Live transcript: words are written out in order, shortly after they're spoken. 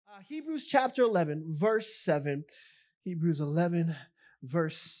Hebrews chapter 11, verse 7. Hebrews 11,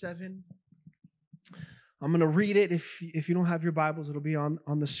 verse 7. I'm going to read it. If you don't have your Bibles, it'll be on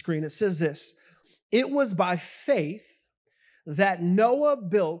the screen. It says this: "It was by faith that Noah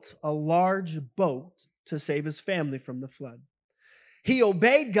built a large boat to save his family from the flood. He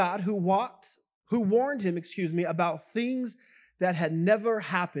obeyed God who warned him, about things that had never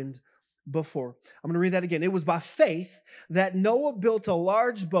happened before." I'm going to read that again. "It was by faith that Noah built a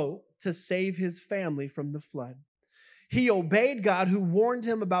large boat to save his family from the flood. He obeyed God who warned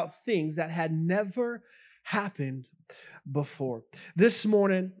him about things that had never happened before." This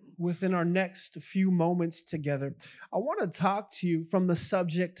morning, within our next few moments together, I want to talk to you from the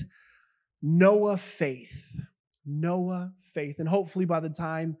subject Noah faith. Noah faith. And hopefully by the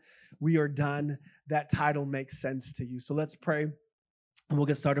time we are done, that title makes sense to you. So let's pray and we'll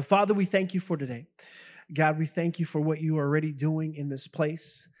get started. Father, we thank you for today. God, we thank you for what you are already doing in this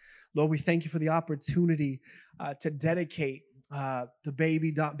place. Lord, we thank you for the opportunity to dedicate the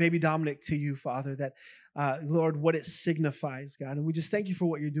baby Dominic to you, Father, that, Lord, what it signifies, God. And we just thank you for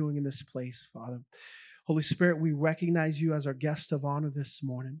what you're doing in this place, Father. Holy Spirit, we recognize you as our guest of honor this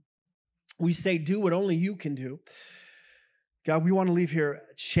morning. We say, do what only you can do. God, we want to leave here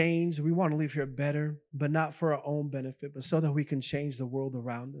changed. We want to leave here better, but not for our own benefit, but so that we can change the world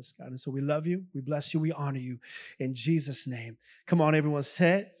around us, God. And so we love you. We bless you. We honor you in Jesus' name. Come on, everyone,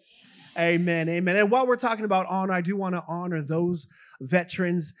 say it. Amen, amen. And while we're talking about honor, I do want to honor those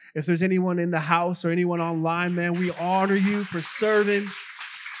veterans. If there's anyone in the house or anyone online, man, we honor you for serving.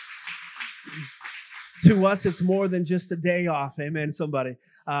 To us, it's more than just a day off. Amen, somebody.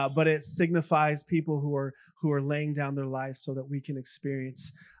 But it signifies people who are laying down their life so that we can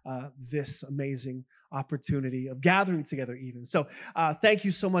experience this amazing opportunity of gathering together even. So thank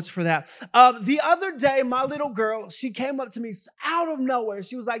you so much for that. The other day, my little girl, she came up to me out of nowhere.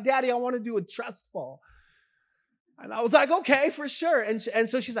 She was like, "Daddy, I want to do a trust fall." And I was like, "Okay, for sure." And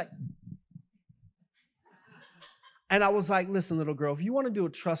so she's like, and I was like, "Listen, little girl, if you want to do a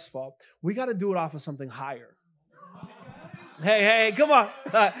trust fall, we got to do it off of something higher." Hey, come on.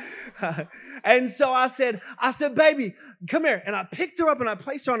 And so I said, "Baby, come here." And I picked her up and I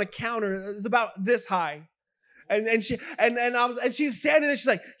placed her on a counter. It was about this high. And she's standing there. She's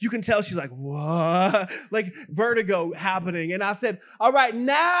like, you can tell she's like, what? Like vertigo happening. And I said, "All right,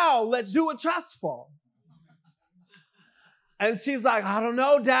 now let's do a trust fall." And she's like, "I don't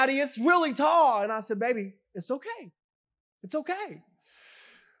know, Daddy, it's really tall." And I said, "Baby, it's okay. It's okay."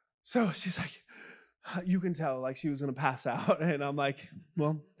 So she's like, you can tell like she was going to pass out. And I'm like,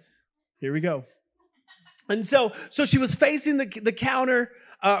 well, here we go. And so she was facing the counter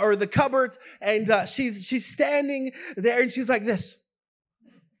or the cupboards, and she's standing there and she's like this.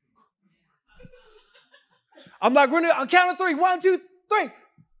 I'm like, we're on count of three. 1, 2, 3.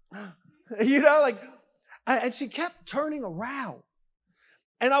 You know, like, and she kept turning around.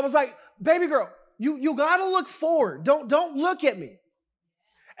 And I was like, "Baby girl, you got to look forward. Don't look at me."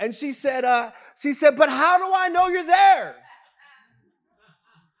 And she said, "But how do I know you're there?"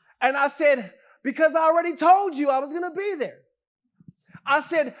 And I said, "Because I already told you I was going to be there." I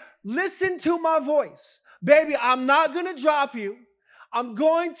said, "Listen to my voice. Baby, I'm not going to drop you. I'm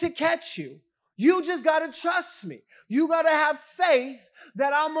going to catch you. You just got to trust me. You got to have faith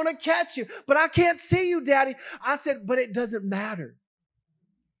that I'm going to catch you. But I can't see you, Daddy." I said, "But it doesn't matter.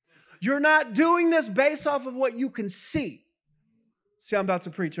 You're not doing this based off of what you can see." See, I'm about to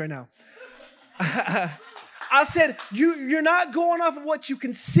preach right now. I said, you're not going off of what you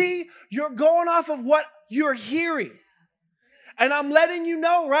can see. You're going off of what you're hearing. And I'm letting you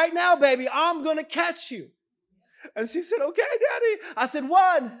know right now, baby, I'm going to catch you. And she said, "Okay, Daddy." I said,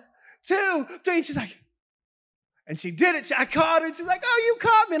 1, 2, 3. And she's like, and she did it. I caught her. And she's like, "Oh, you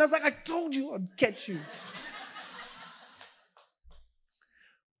caught me." And I was like, "I told you I'd catch you."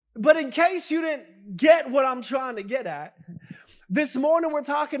 But in case you didn't get what I'm trying to get at, this morning we're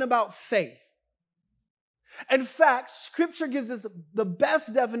talking about faith. In fact, Scripture gives us the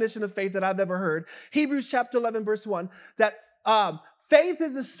best definition of faith that I've ever heard. Hebrews chapter 11, verse 1, that faith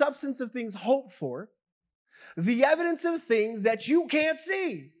is the substance of things hoped for, the evidence of things that you can't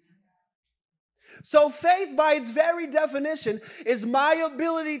see. So faith, by its very definition, is my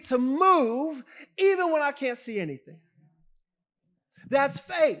ability to move even when I can't see anything. That's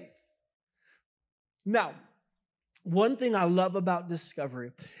faith. Now, one thing I love about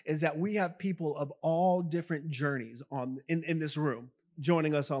Discovery is that we have people of all different journeys in this room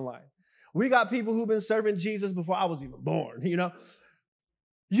joining us online. We got people who've been serving Jesus before I was even born, you know.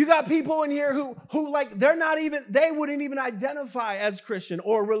 You got people in here who like, they wouldn't even identify as Christian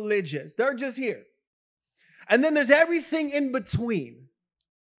or religious. They're just here. And then there's everything in between.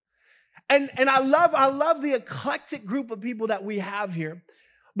 And I love the eclectic group of people that we have here.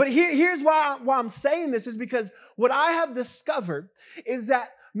 But here's why I'm saying this is because what I have discovered is that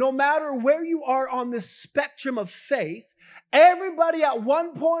no matter where you are on this spectrum of faith, everybody at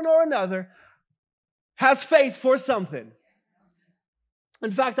one point or another has faith for something. In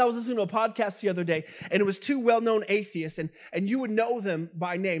fact, I was listening to a podcast the other day, and it was two well-known atheists, and you would know them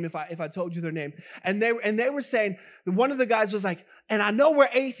by name if I told you their name. And they were saying, one of the guys was like, and I know we're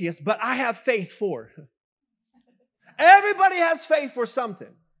atheists, but I have faith for. Everybody has faith for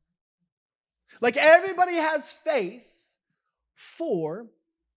something. Like everybody has faith for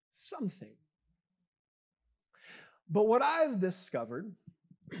something. But what I've discovered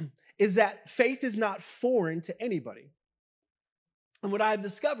is that faith is not foreign to anybody. And what I've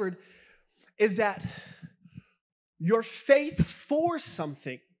discovered is that your faith for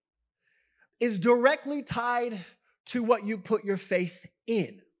something is directly tied to what you put your faith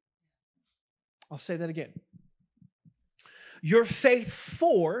in. I'll say that again. Your faith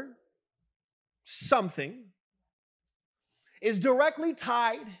for something is directly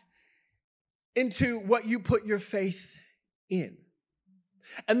tied into what you put your faith in.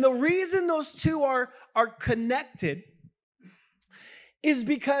 And the reason those two are connected is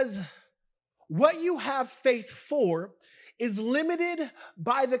because what you have faith for is limited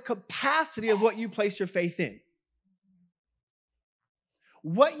by the capacity of what you place your faith in.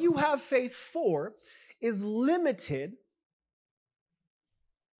 What you have faith for is limited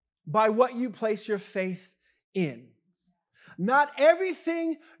by what you place your faith in. Not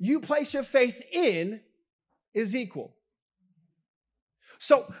everything you place your faith in is equal.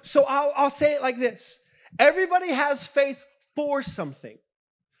 So I'll say it like this. Everybody has faith for something.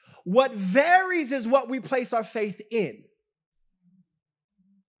 What varies is what we place our faith in.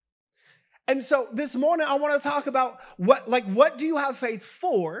 And so this morning I want to talk about what do you have faith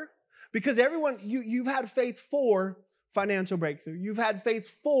for? Because everyone, you've had faith for financial breakthrough. You've had faith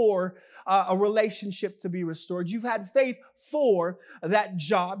for a relationship to be restored. You've had faith for that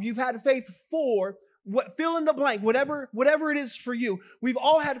job. You've had faith for fill in the blank, whatever it is for you. We've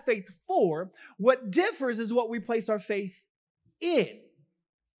all had faith for. What differs is what we place our faith in.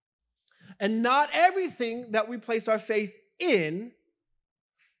 And not everything that we place our faith in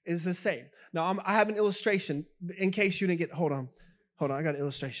is the same. Now, I have an illustration in case you didn't get, hold on, I got an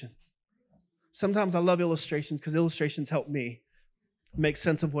illustration. Sometimes I love illustrations because illustrations help me make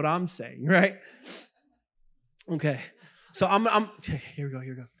sense of what I'm saying, right? Okay, so here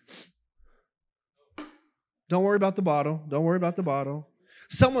we go. Don't worry about the bottle.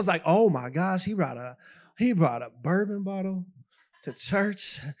 Someone's like, oh my gosh, he brought a bourbon bottle to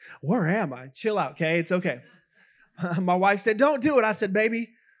church. Where am I? Chill out, okay? It's okay. My wife said, don't do it. I said, baby,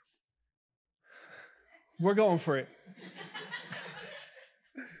 we're going for it.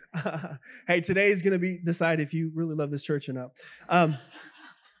 Hey, today is going to decide if you really love this church or not.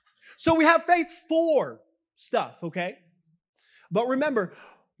 So we have faith for stuff, okay? But remember,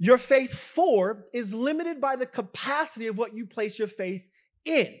 your faith for is limited by the capacity of what you place your faith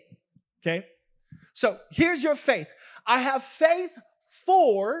in, okay? So here's your faith. I have faith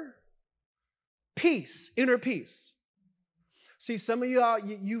for peace, inner peace. See, some of y'all,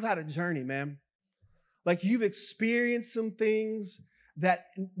 you've had a journey, man. Like you've experienced some things that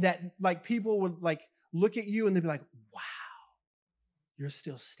like people would like look at you and they'd be like, wow, you're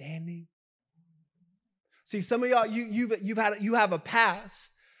still standing. See, some of y'all, you have a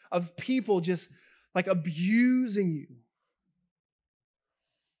past of people just like abusing you,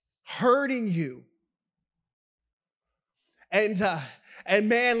 hurting you. And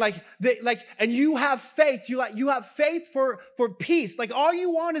man, and you have faith. You have faith for peace. Like all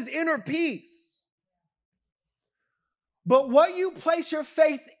you want is inner peace. But what you place your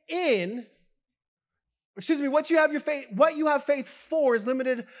faith in, what you have faith for is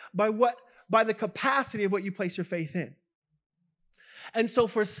limited by the capacity of what you place your faith in. And so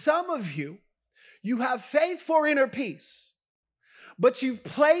for some of you, you have faith for inner peace, but you've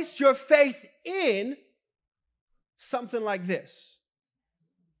placed your faith in something like this.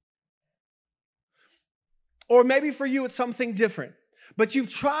 Or maybe for you, it's something different. But you've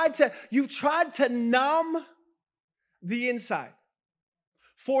tried to numb the inside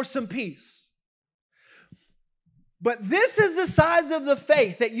for some peace. But this is the size of the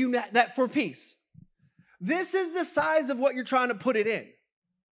faith that for peace. This is the size of what you're trying to put it in.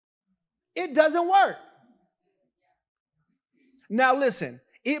 It doesn't work. Now listen,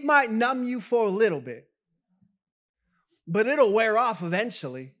 it might numb you for a little bit, but it'll wear off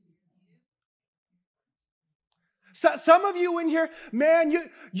eventually. So, some of you in here, man,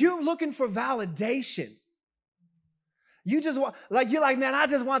 you're looking for validation. You just want, like, you're like, man, I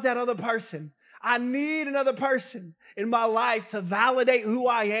just want that other person. I need another person in my life to validate who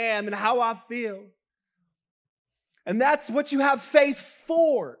I am and how I feel. And that's what you have faith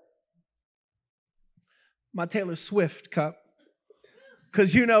for. My Taylor Swift cup,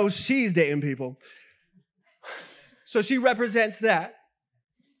 because you know she's dating people. So she represents that.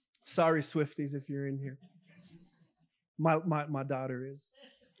 Sorry, Swifties, if you're in here. My daughter is.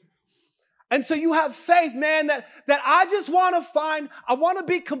 And so you have faith, man, that I just want to I want to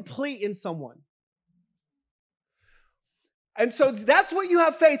be complete in someone. And so that's what you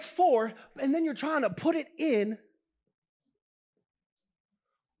have faith for, and then you're trying to put it in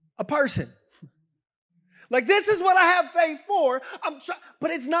a person. Like, this is what I have faith for,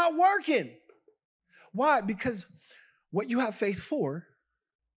 but it's not working. Why? Because what you have faith for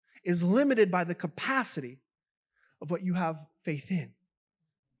is limited by the capacity of what you have faith in.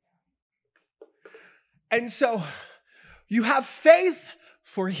 And so you have faith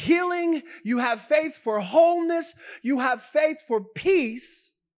for healing, you have faith for wholeness, you have faith for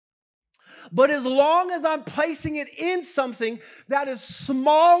peace. But as long as I'm placing it in something that is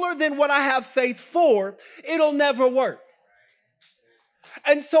smaller than what I have faith for, it'll never work.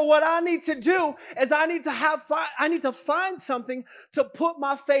 And so what I need to do is I need to find something to put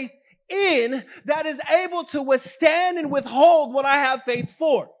my faith in that is able to withstand and withhold what I have faith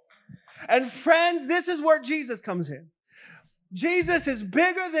for. And friends, this is where Jesus comes in. Jesus is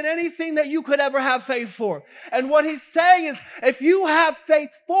bigger than anything that you could ever have faith for. And what he's saying is, if you have faith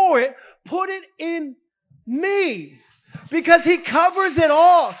for it, put it in me. Because he covers it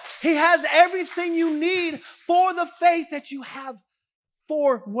all. He has everything you need for the faith that you have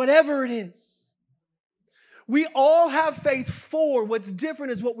for whatever it is. We all have faith for. What's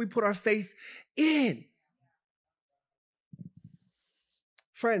different is what we put our faith in.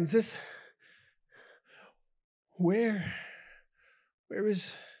 Friends, where's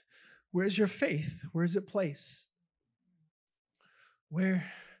your faith? Where is it placed? Where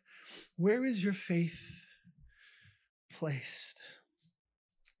is your faith placed?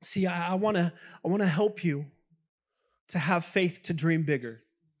 See, I want to help you to have faith to dream bigger.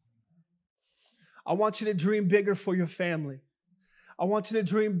 I want you to dream bigger for your family. I want you to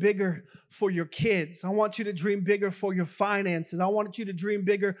dream bigger for your kids. I want you to dream bigger for your finances. I want you to dream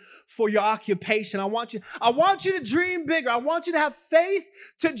bigger for your occupation. I want you to dream bigger. I want you to have faith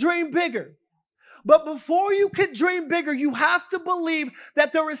to dream bigger. But before you can dream bigger, you have to believe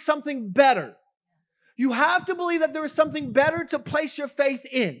that there is something better. You have to believe that there is something better to place your faith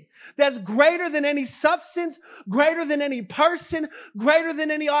in. That's greater than any substance, greater than any person, greater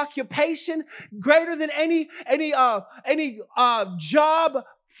than any occupation, greater than any job,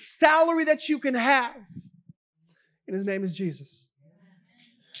 salary that you can have. And his name is Jesus.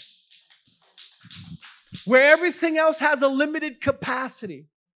 Where everything else has a limited capacity,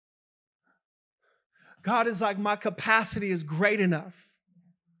 God is like, my capacity is great enough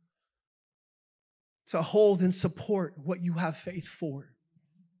to hold and support what you have faith for.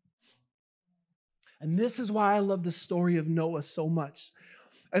 And this is why I love the story of Noah so much.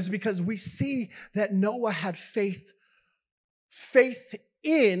 It's because we see that Noah had faith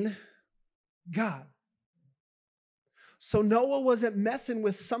in God. So Noah wasn't messing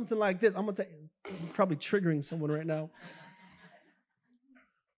with something like this. I'm probably triggering someone right now.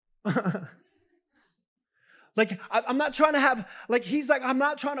 Like, I'm not trying to have, like, he's like, I'm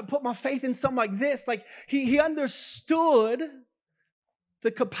not trying to put my faith in something like this. Like, he understood the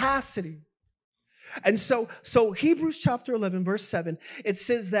capacity. And so Hebrews chapter 11, verse 7, it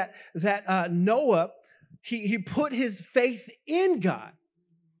says that Noah, he put his faith in God.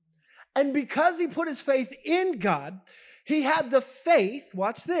 And because he put his faith in God, he had the faith,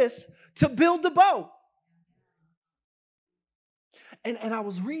 watch this, to build the boat. And I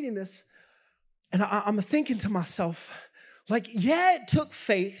was reading this, and I'm thinking to myself, like, yeah, it took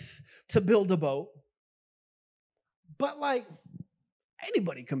faith to build a boat, but like,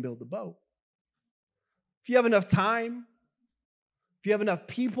 anybody can build a boat. If you have enough time, if you have enough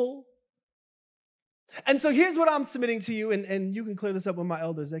people. And so here's what I'm submitting to you, and you can clear this up with my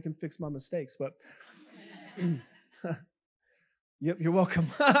elders. They can fix my mistakes, but yep, you're welcome.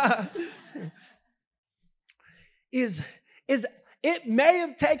 Is it may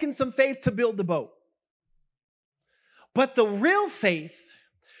have taken some faith to build the boat, but the real faith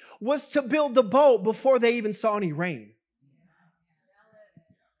was to build the boat before they even saw any rain.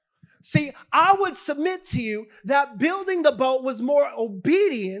 See, I would submit to you that building the boat was more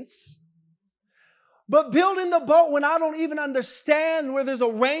obedience, but building the boat when I don't even understand where there's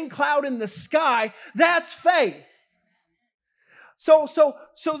a rain cloud in the sky, that's faith. So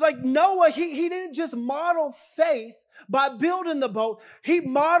like Noah, he didn't just model faith by building the boat. He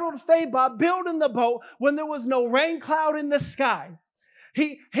modeled faith by building the boat when there was no rain cloud in the sky.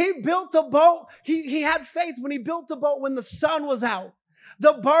 He built the boat. He had faith when he built the boat when the sun was out.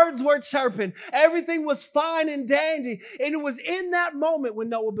 The birds were chirping. Everything was fine and dandy. And it was in that moment when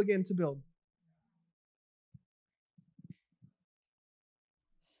Noah began to build.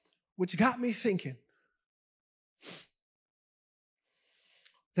 Which got me thinking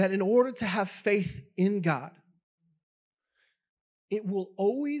that in order to have faith in God, it will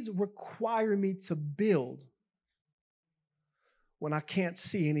always require me to build when I can't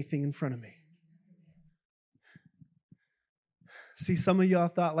see anything in front of me. See, some of y'all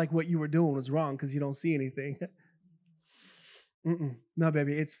thought like what you were doing was wrong because you don't see anything. No,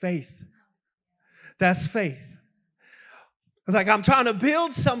 baby, it's faith. That's faith. Like I'm trying to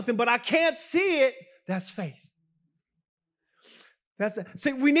build something, but I can't see it. That's faith.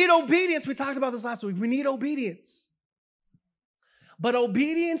 See, we need obedience. We talked about this last week. We need obedience. But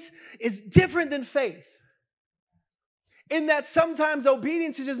obedience is different than faith. In that sometimes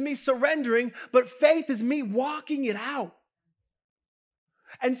obedience is just me surrendering, but faith is me walking it out.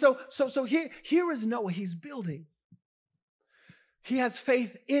 And so here is Noah. He's building. He has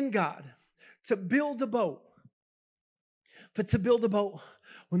faith in God to build a boat. But to build a boat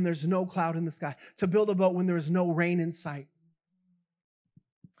when there's no cloud in the sky. To build a boat when there is no rain in sight.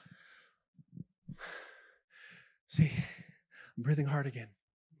 See, I'm breathing hard again.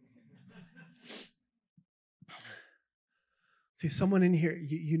 See, someone in here,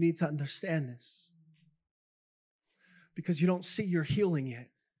 you need to understand this. Because you don't see your healing yet.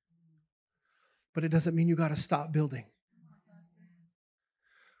 But it doesn't mean you got to stop building.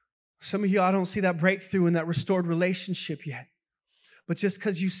 Some of you, I don't see that breakthrough in that restored relationship yet. But just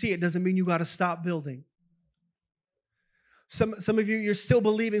because you see it doesn't mean you got to stop building. Some of you, you're still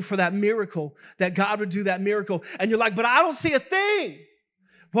believing for that miracle, that God would do that miracle. And you're like, but I don't see a thing.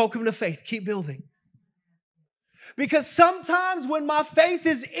 Welcome to faith. Keep building. Because sometimes when my faith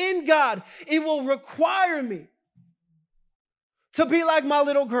is in God, it will require me to be like my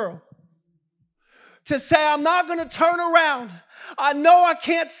little girl. To say, I'm not going to turn around. I know I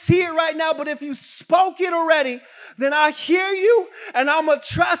can't see it right now, but if you spoke it already, then I hear you and I'm going to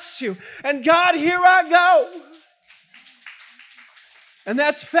trust you. And God, here I go. And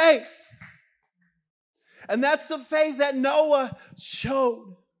that's faith. And that's the faith that Noah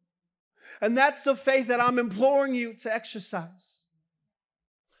showed. And that's the faith that I'm imploring you to exercise.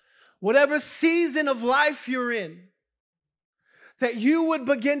 Whatever season of life you're in, that you would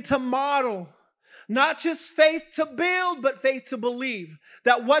begin to model not just faith to build, but faith to believe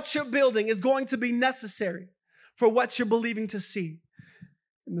that what you're building is going to be necessary for what you're believing to see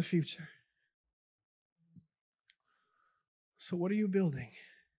in the future. So what are you building?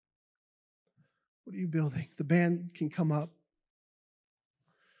 What are you building? The band can come up.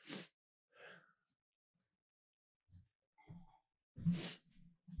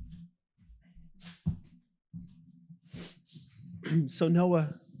 So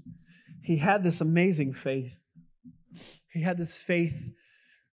Noah, he had this amazing faith. He had this faith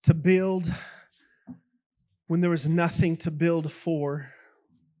to build when there was nothing to build for.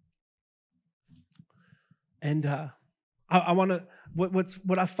 And I want to,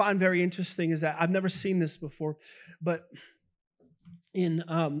 what I find very interesting is that I've never seen this before, but in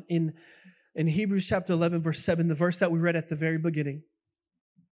Hebrews chapter 11, verse 7, the verse that we read at the very beginning,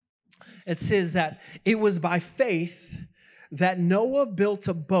 it says that it was by faith that Noah built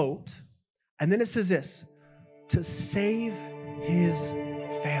a boat, and then it says this, to save his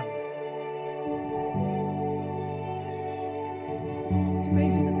family. It's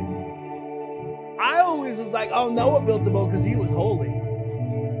amazing to me. I always was like, oh, Noah built a boat because he was holy.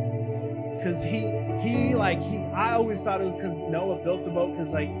 Because I always thought it was because Noah built the boat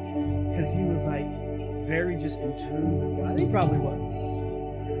because he was very just in tune with God. He probably was.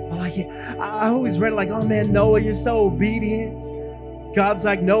 But I always read it like, oh man, Noah, you're so obedient. God's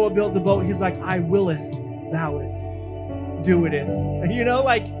like, Noah built the boat. He's like, I willeth, thoueth, doeth. You know,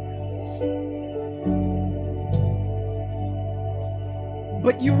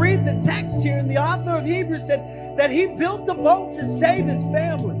 but you read the text here, and the author of Hebrews said that he built the boat to save his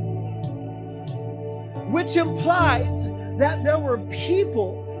family, which implies that there were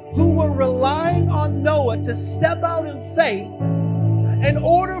people who were relying on Noah to step out in faith in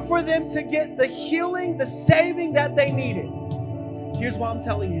order for them to get the healing, the saving that they needed. Here's why I'm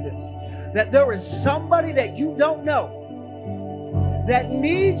telling you this, that there is somebody that you don't know that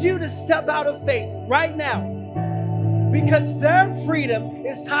needs you to step out of faith right now, because their freedom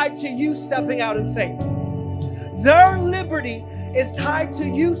is tied to you stepping out in faith. Their liberty is tied to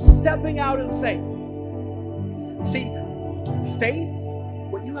you stepping out in faith. See, faith,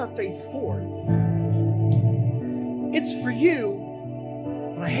 what you have faith for, it's for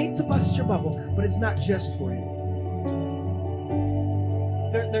you, but I hate to bust your bubble, but it's not just for you.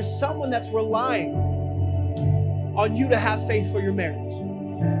 There's someone that's relying on you to have faith for your marriage.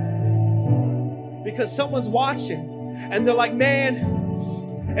 Because someone's watching and they're like,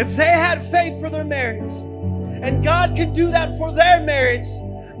 man, if they had faith for their marriage and God can do that for their marriage,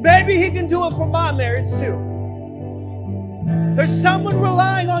 maybe He can do it for my marriage too. There's someone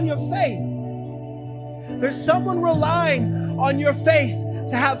relying on your faith. There's someone relying on your faith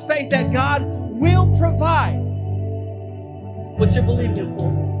to have faith that God will provide what you're believing Him for.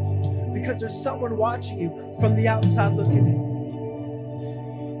 Because there's someone watching you from the outside looking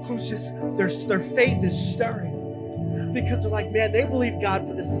in, who's just, their faith is stirring. Because they're like, man, they believe God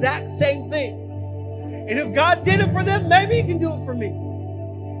for the exact same thing. And if God did it for them, maybe He can do it for me.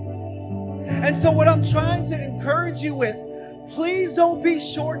 And so what I'm trying to encourage you with, please don't be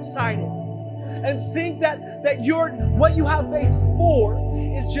short-sighted and think that what you have faith for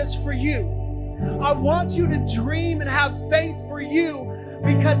is just for you. I want you to dream and have faith for you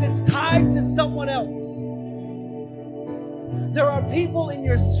because it's tied to someone else. There are people in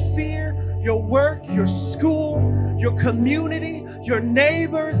your sphere, your work, your school, your community, your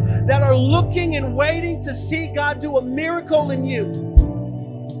neighbors that are looking and waiting to see God do a miracle in you.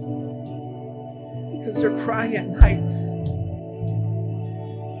 Because they're crying at night,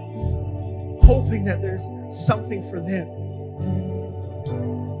 hoping that there's something for them.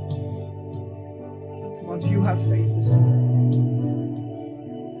 Come on, do you have faith this morning?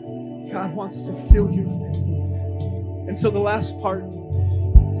 God wants to fill your faith. And so the last part,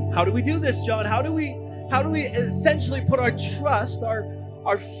 how do we do this, John? How do we essentially put our trust, our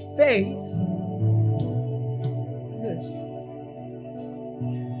faith in this?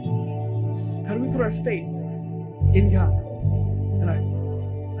 How do we put our faith in God? And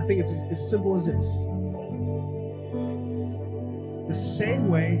I think it's as simple as this. The same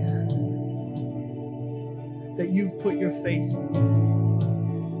way that you've put your faith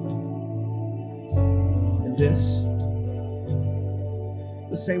in this,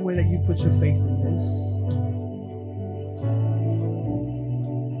 the same way that you've put your faith in this,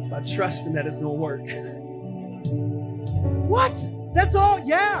 by trusting that it's going to work. What? That's all?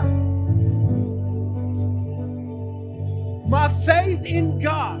 Yeah. My faith in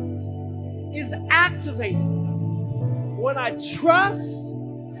God is activated when I trust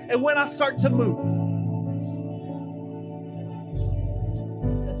and when I start to move.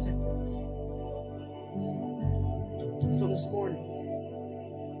 That's it. So this morning,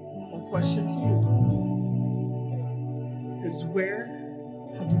 my question to you is, where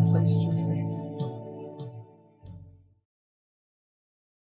have you placed your faith?